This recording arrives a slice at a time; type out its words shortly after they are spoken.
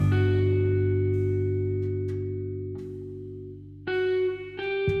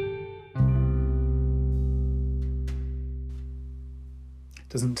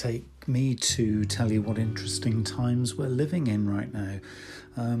Doesn't take me to tell you what interesting times we're living in right now.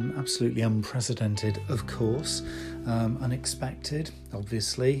 Absolutely unprecedented, of course, unexpected,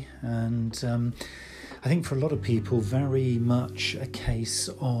 obviously, and I think for a lot of people very much a case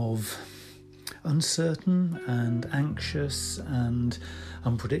of uncertain and anxious and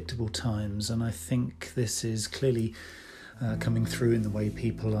unpredictable times, and I think this is clearly coming through in the way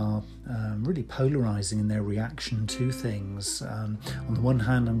people are really polarising in their reaction to things. On the one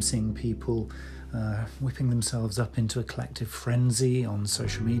hand, I'm seeing people whipping themselves up into a collective frenzy on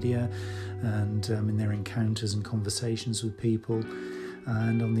social media and in their encounters and conversations with people.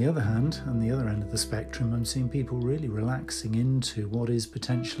 And on the other hand, on the other end of the spectrum, I'm seeing people really relaxing into what is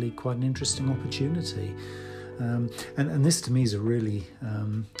potentially quite an interesting opportunity. And this to me is a really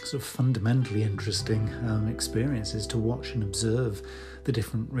sort of fundamentally interesting experience, is to watch and observe the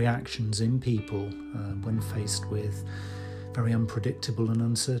different reactions in people when faced with very unpredictable and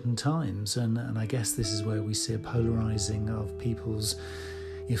uncertain times. And I guess this is where we see a polarising of people's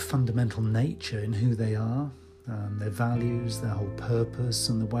fundamental nature in who they are, their values, their whole purpose,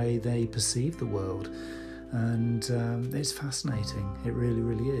 and the way they perceive the world. And it's fascinating. It really,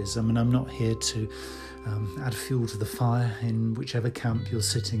 really is. I mean, I'm not here to add fuel to the fire in whichever camp you're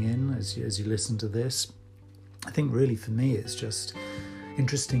sitting in as you listen to this. I think really for me it's just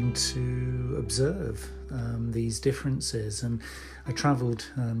interesting to observe these differences. And I travelled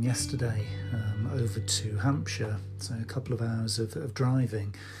yesterday over to Hampshire, so a couple of hours of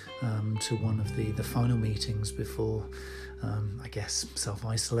driving to one of the final meetings before I guess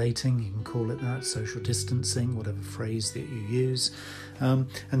self-isolating, you can call it that, social distancing, whatever phrase that you use. And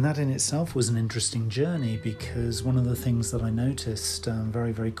that in itself was an interesting journey, because one of the things that I noticed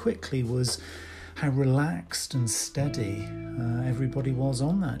very, very quickly was how relaxed and steady everybody was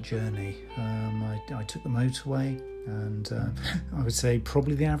on that journey. I took the motorway, and I would say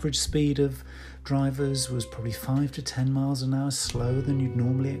probably the average speed of drivers was probably 5 to 10 miles an hour slower than you'd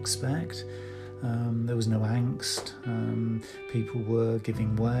normally expect. There was no angst. People were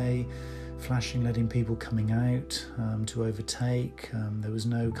giving way, flashing, letting people coming out to overtake. There was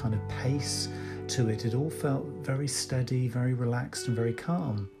no kind of pace to it. It all felt very steady, very relaxed and very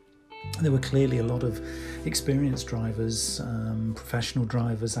calm. There were clearly a lot of experienced drivers, professional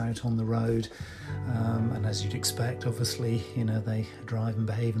drivers out on the road, and as you'd expect, obviously, they drive and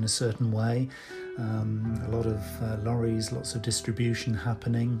behave in a certain way. A lot of lorries, lots of distribution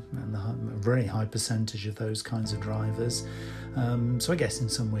happening, and a very high percentage of those kinds of drivers. So I guess in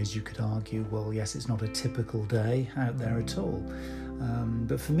some ways you could argue, well, yes, it's not a typical day out there at all.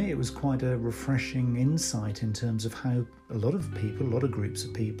 But for me, it was quite a refreshing insight in terms of how a lot of groups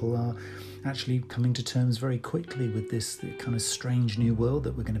of people are actually coming to terms very quickly with this kind of strange new world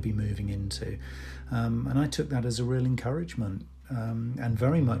that we're going to be moving into. And I took that as a real encouragement, and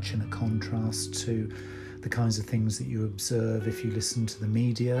very much in a contrast to the kinds of things that you observe if you listen to the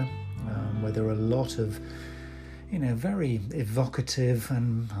media, where there are a lot of very evocative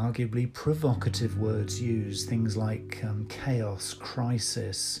and arguably provocative words used, things like chaos,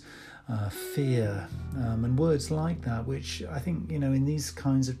 crisis, fear, and words like that, which I think, in these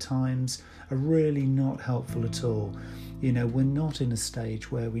kinds of times are really not helpful at all. We're not in a stage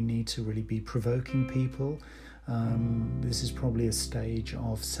where we need to really be provoking people. This is probably a stage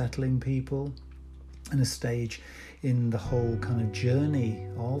of settling people, and a stage in the whole kind of journey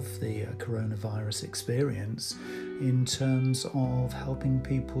of the coronavirus experience in terms of helping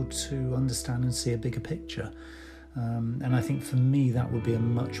people to understand and see a bigger picture. And I think for me that would be a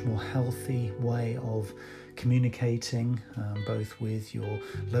much more healthy way of communicating, both with your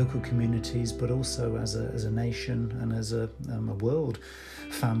local communities, but also as a nation and as a world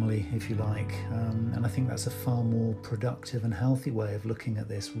family, if you like. And I think that's a far more productive and healthy way of looking at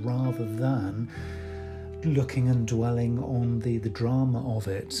this, rather than looking and dwelling on the drama of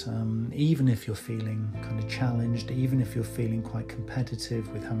it, even if you're feeling kind of challenged, even if you're feeling quite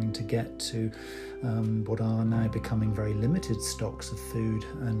competitive with having to get to what are now becoming very limited stocks of food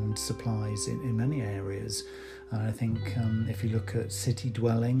and supplies in many areas. I think if you look at city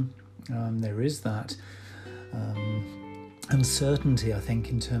dwelling, there is that uncertainty, I think,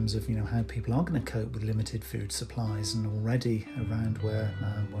 in terms of how people are going to cope with limited food supplies. And already around where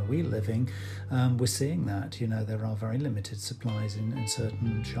we're living, we're seeing that there are very limited supplies in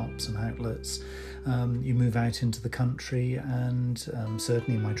certain shops and outlets. You move out into the country, and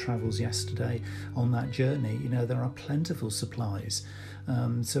certainly in my travels yesterday on that journey, there are plentiful supplies.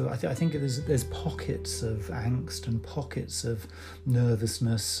 So I think there's pockets of angst and pockets of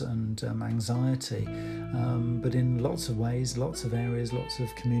nervousness and anxiety, but in lots of ways, lots of areas, lots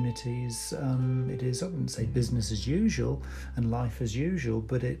of communities, it is, I wouldn't say business as usual and life as usual,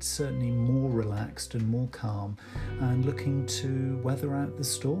 but it's certainly more relaxed and more calm and looking to weather out the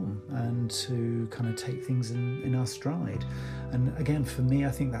storm and to kind of take things in our stride. And again, for me,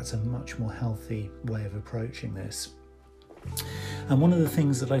 I think that's a much more healthy way of approaching this. And one of the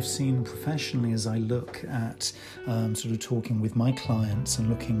things that I've seen professionally as I look at sort of talking with my clients and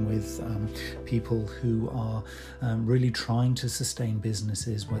looking with people who are really trying to sustain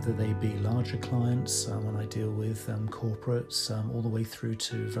businesses, whether they be larger clients, when I deal with corporates, all the way through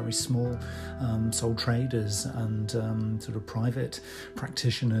to very small sole traders and sort of private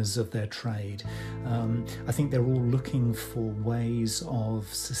practitioners of their trade. I think they're all looking for ways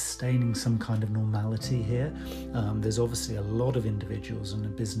of sustaining some kind of normality here. There's obviously a lot of individuals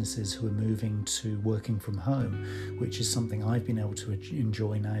and businesses who are moving to working from home, which is something I've been able to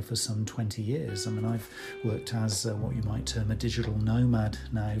enjoy now for some 20 years. I mean, I've worked as what you might term a digital nomad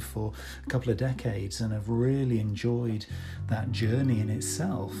now for a couple of decades, and I've really enjoyed that journey in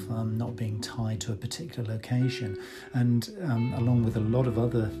itself, not being tied to a particular location. And along with a lot of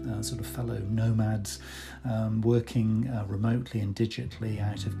other sort of fellow nomads, working remotely and digitally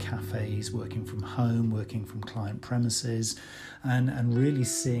out of cafes, working from home, working from client premises, and really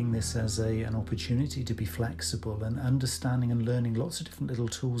seeing this as an opportunity to be flexible and understanding and learning lots of different little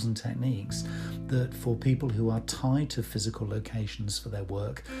tools and techniques that for people who are tied to physical locations for their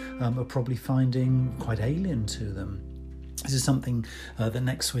work are probably finding quite alien to them. This is something that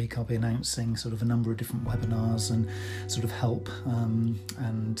next week I'll be announcing sort of a number of different webinars and sort of help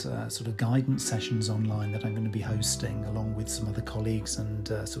and sort of guidance sessions online that I'm going to be hosting along with some other colleagues and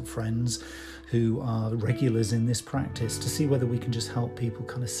sort of friends who are regulars in this practice to see whether we can just help people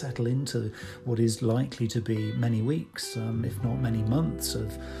kind of settle into what is likely to be many weeks, if not many months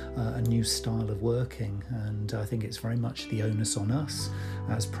of a new style of working. And I think it's very much the onus on us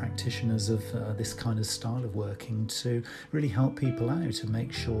as practitioners of this kind of style of working to really help people out and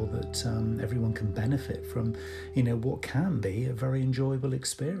make sure that everyone can benefit from, what can be a very enjoyable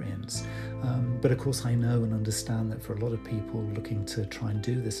experience. But of course, I know and understand that for a lot of people looking to try and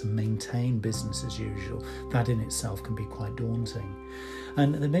do this and maintain business as usual, that in itself can be quite daunting.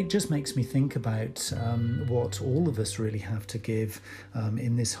 And it just makes me think about what all of us really have to give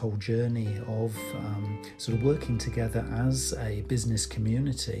in this whole journey of sort of working together as a business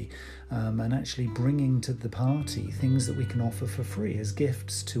community and actually bringing to the party things that we can offer for free as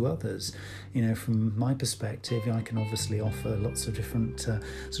gifts to others. From my perspective, I can obviously offer lots of different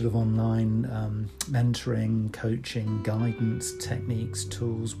sort of online mentoring, coaching, guidance, techniques,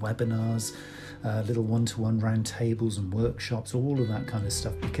 tools, webinars, little one-to-one round tables and workshops, all of that kind of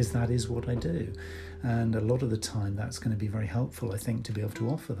stuff, because that is what I do. And a lot of the time that's going to be very helpful, I think, to be able to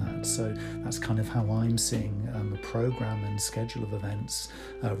offer that. So that's kind of how I'm seeing a program and schedule of events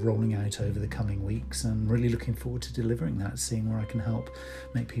rolling out over the coming weeks, and really looking forward to delivering that, seeing where I can help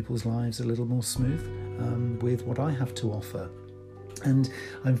make people's lives a little more smooth with what I have to offer. And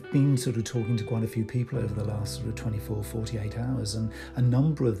I've been sort of talking to quite a few people over the last sort of 24, 48 hours, and a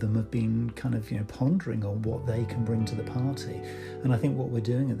number of them have been kind of, pondering on what they can bring to the party. And I think what we're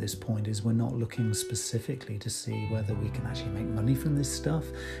doing at this point is we're not looking specifically to see whether we can actually make money from this stuff.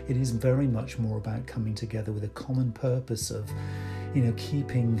 It is very much more about coming together with a common purpose of,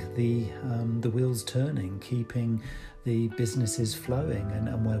 keeping the wheels turning, keeping the businesses flowing,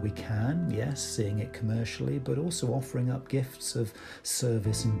 and where we can, yes, seeing it commercially, but also offering up gifts of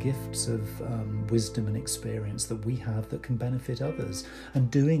service and gifts of wisdom and experience that we have that can benefit others,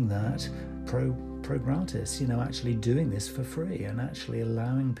 and doing that pro gratis, actually doing this for free and actually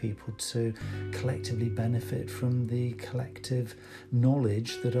allowing people to collectively benefit from the collective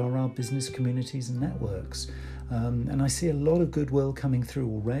knowledge that are our business communities and networks. And I see a lot of goodwill coming through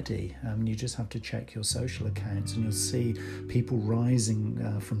already. You just have to check your social accounts and you'll see people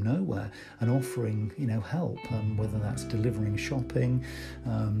rising from nowhere and offering, help, whether that's delivering shopping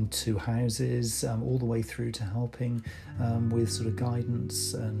to houses, all the way through to helping with sort of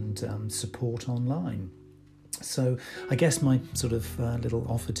guidance and support online. So I guess my sort of little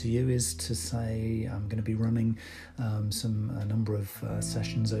offer to you is to say I'm going to be running a number of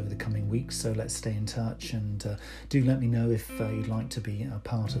sessions over the coming weeks, so let's stay in touch, and do let me know if you'd like to be a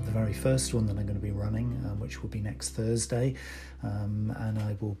part of the very first one that I'm going to be running, which will be next Thursday. And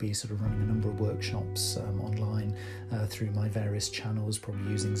I will be sort of running a number of workshops online through my various channels,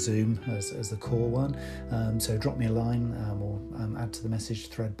 probably using Zoom as the core one. So drop me a line or add to the message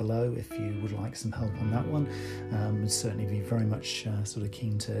thread below if you would like some help on that one. Would certainly be very much sort of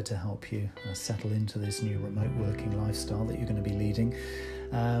keen to help you settle into this new remote working lifestyle that you're going to be leading.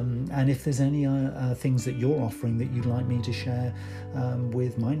 And if there's any things that you're offering that you'd like me to share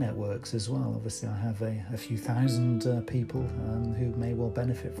with my networks as well, obviously I have a few thousand people who may well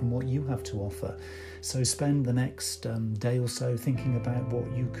benefit from what you have to offer. So spend the next day or so thinking about what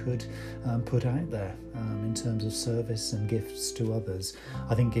you could put out there in terms of service and gifts to others.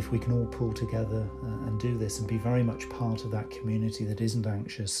 I think if we can all pull together and do this and be very much part of that community that isn't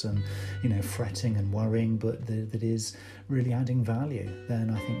anxious and fretting and worrying, but that is really adding value, then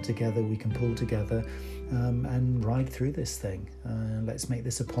I think together we can pull together and ride through this thing. Let's make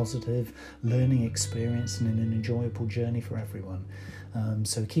this a positive learning experience and an enjoyable journey for everyone.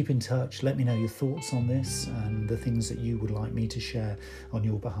 So keep in touch, let me know your thoughts on this and the things that you would like me to share on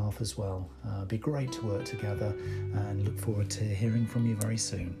your behalf as well. It'd be great to work together and look forward to hearing from you very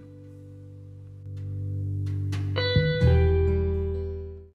soon.